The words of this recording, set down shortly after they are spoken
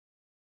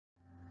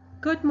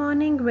Good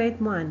morning, grade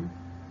 1.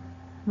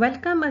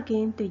 Welcome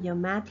again to your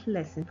math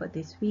lesson for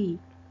this week.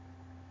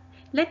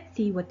 Let's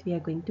see what we are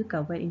going to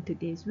cover in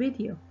today's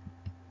video.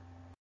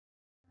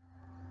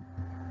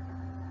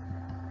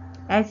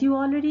 As you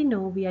already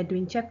know, we are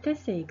doing chapter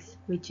 6,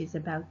 which is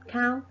about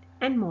count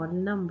and model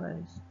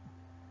numbers.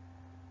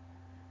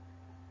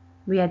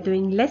 We are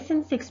doing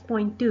lesson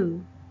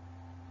 6.2,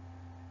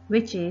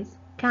 which is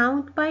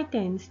count by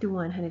tens to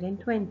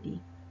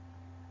 120.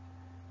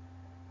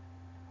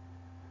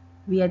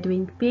 We are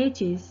doing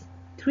pages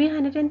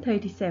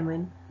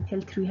 337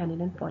 till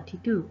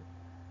 342.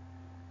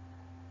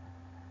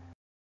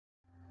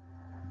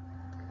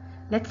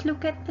 Let's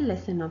look at the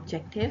lesson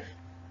objective.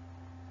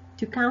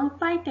 To count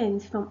by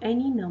tens from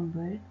any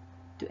number,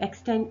 to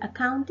extend a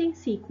counting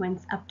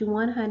sequence up to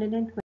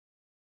 120.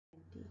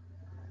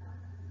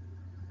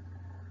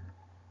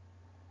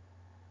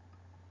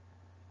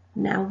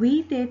 Now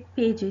we did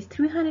pages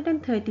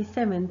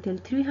 337 till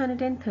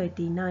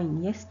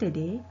 339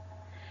 yesterday.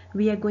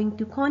 We are going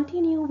to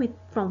continue with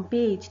from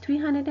page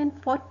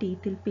 340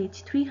 till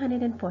page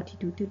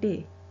 342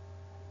 today.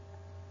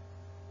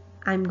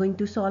 I'm going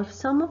to solve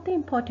some of the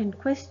important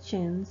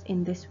questions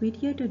in this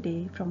video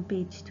today from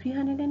page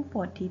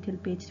 340 till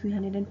page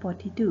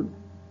 342.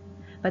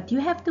 But you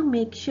have to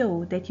make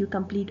sure that you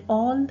complete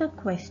all the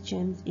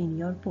questions in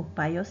your book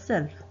by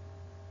yourself.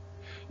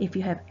 If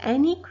you have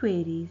any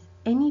queries,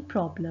 any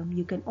problem,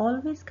 you can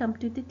always come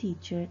to the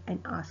teacher and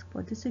ask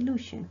for the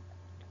solution.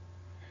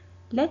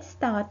 Let's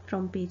start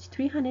from page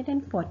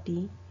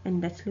 340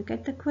 and let's look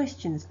at the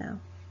questions now.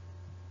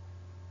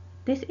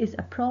 This is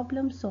a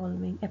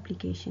problem-solving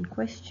application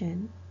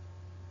question.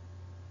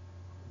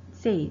 It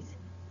says,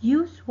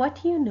 use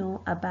what you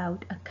know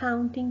about a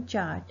counting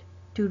chart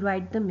to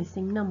write the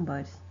missing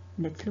numbers.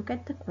 Let's look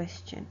at the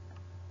question.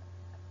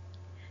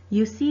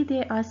 You see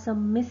there are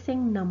some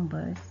missing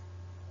numbers.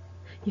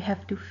 You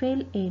have to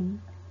fill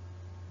in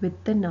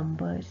with the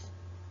numbers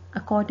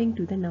according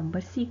to the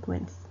number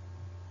sequence.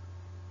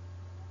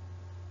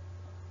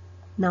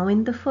 Now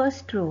in the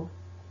first row,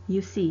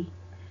 you see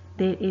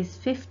there is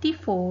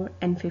 54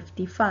 and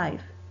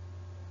 55,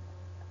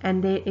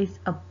 and there is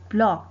a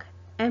block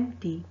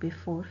empty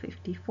before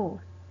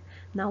 54.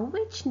 Now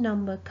which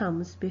number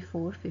comes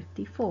before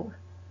 54?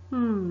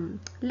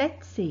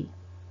 Let's see.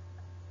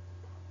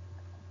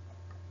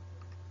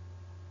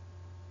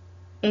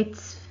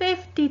 It's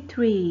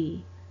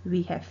 53.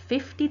 We have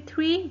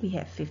 53, we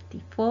have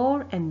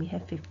 54, and we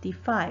have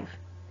 55.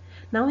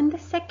 Now in the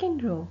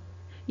second row,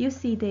 you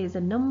see there is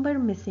a number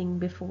missing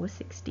before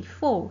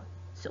 64.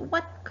 So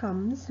what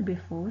comes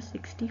before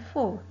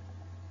 64?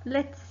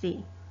 Let's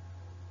see.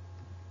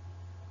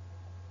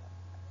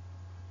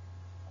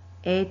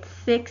 It's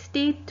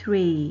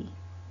 63.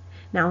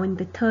 Now in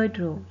the third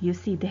row, you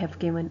see they have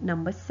given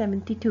number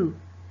 72.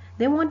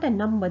 They want a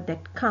number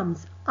that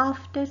comes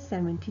after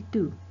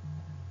 72.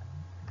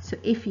 So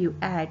if you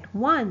add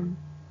 1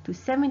 to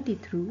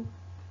 73,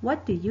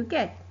 what do you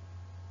get?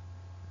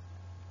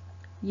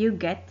 You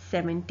get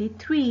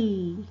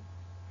 73.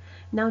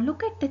 Now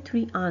look at the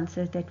three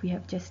answers that we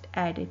have just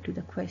added to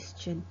the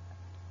question.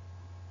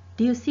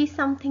 Do you see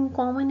something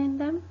common in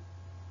them?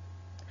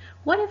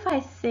 What if I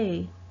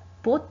say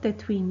both the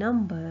three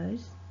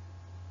numbers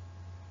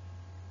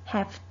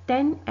have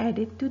 10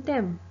 added to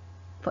them?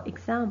 For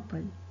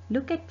example,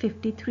 look at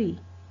 53.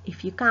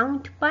 If you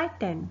count by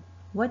 10,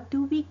 what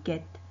do we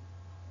get?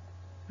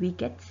 We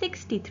get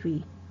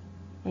 63.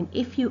 And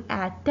if you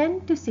add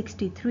 10 to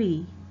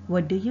 63,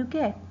 what do you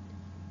get?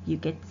 You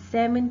get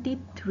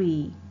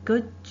 73.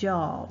 Good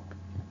job.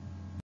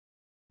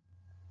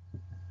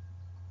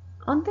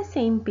 On the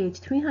same page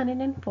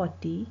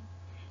 340,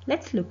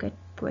 let's look at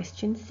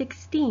question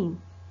 16.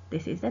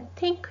 This is a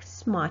think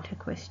smarter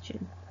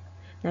question.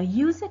 Now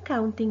use a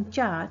counting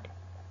chart,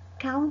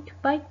 count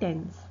by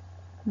tens.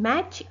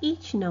 Match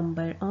each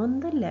number on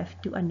the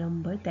left to a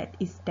number that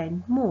is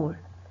 10 more.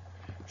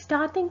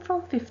 Starting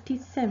from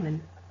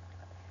 57,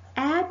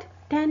 add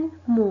 10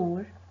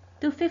 more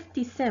to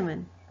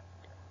 57.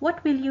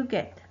 What will you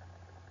get?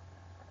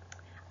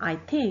 I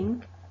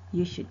think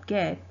you should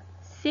get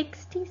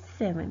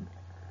 67.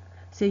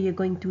 So you're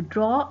going to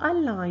draw a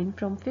line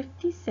from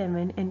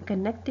 57 and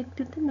connect it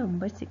to the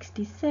number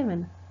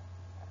 67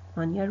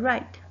 on your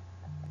right.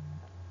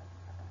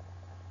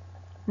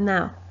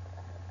 Now,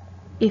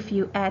 if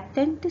you add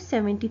 10 to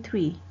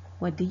 73,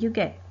 what do you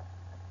get?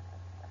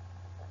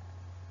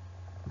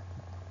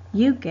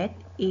 You get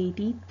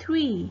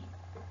 83.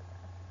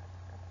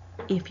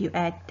 If you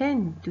add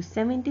 10 to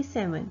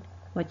 77,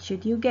 what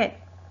should you get?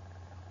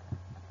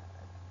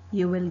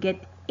 You will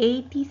get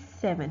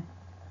 87.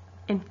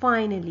 And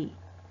finally,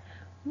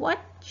 what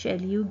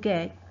shall you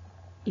get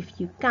if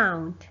you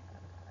count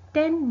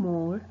 10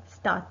 more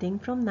starting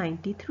from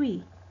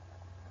 93?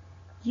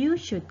 You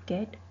should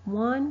get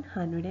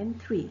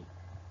 103.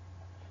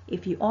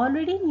 If you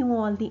already knew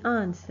all the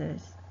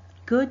answers,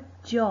 good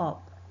job.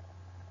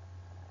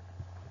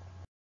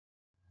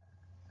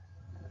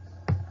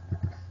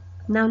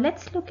 Now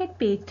let's look at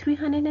page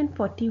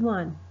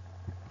 341.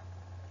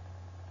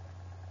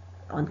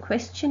 On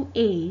question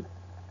 8,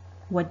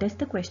 what does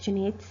the question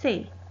 8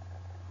 say?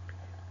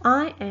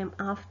 I am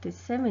after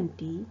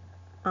 70,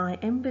 I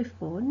am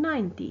before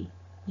 90.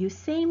 You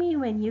say me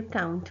when you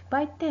count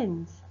by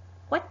tens.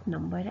 What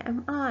number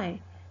am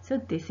I? So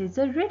this is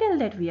a riddle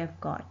that we have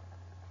got.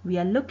 We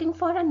are looking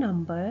for a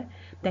number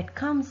that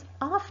comes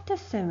after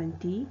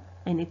 70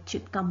 and it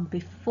should come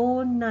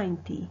before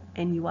 90,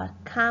 and you are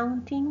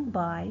counting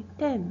by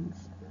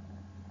tens.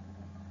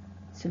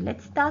 So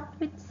let's start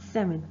with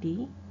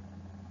 70.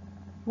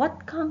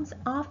 What comes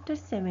after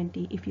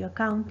 70 if you're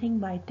counting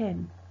by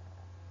 10?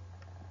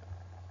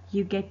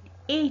 You get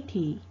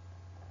 80.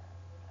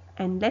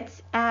 And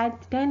let's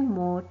add 10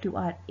 more to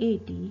our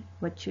 80.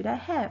 What should I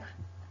have?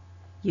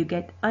 You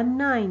get a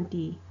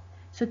 90.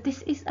 So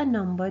this is a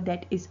number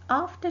that is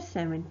after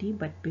 70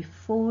 but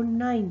before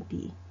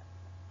 90.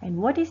 And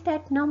what is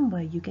that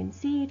number? You can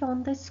see it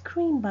on the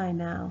screen by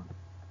now.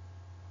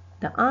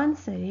 The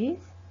answer is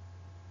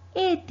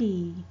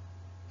 80.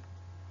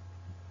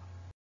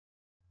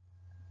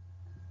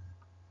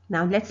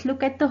 Now let's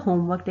look at the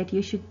homework that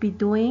you should be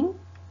doing.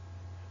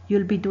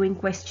 You'll be doing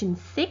question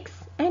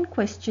 6 and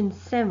question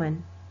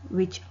 7,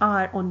 which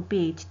are on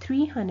page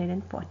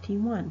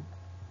 341.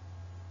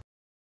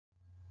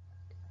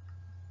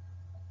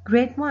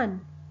 Grade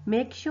 1.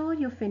 Make sure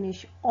you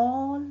finish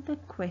all the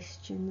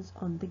questions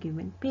on the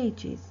given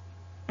pages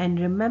and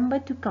remember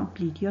to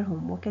complete your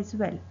homework as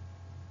well.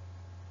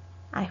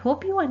 I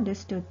hope you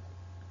understood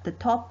the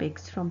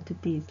topics from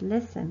today's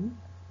lesson.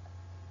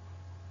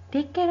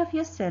 Take care of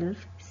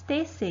yourself,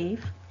 stay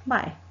safe,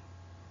 bye.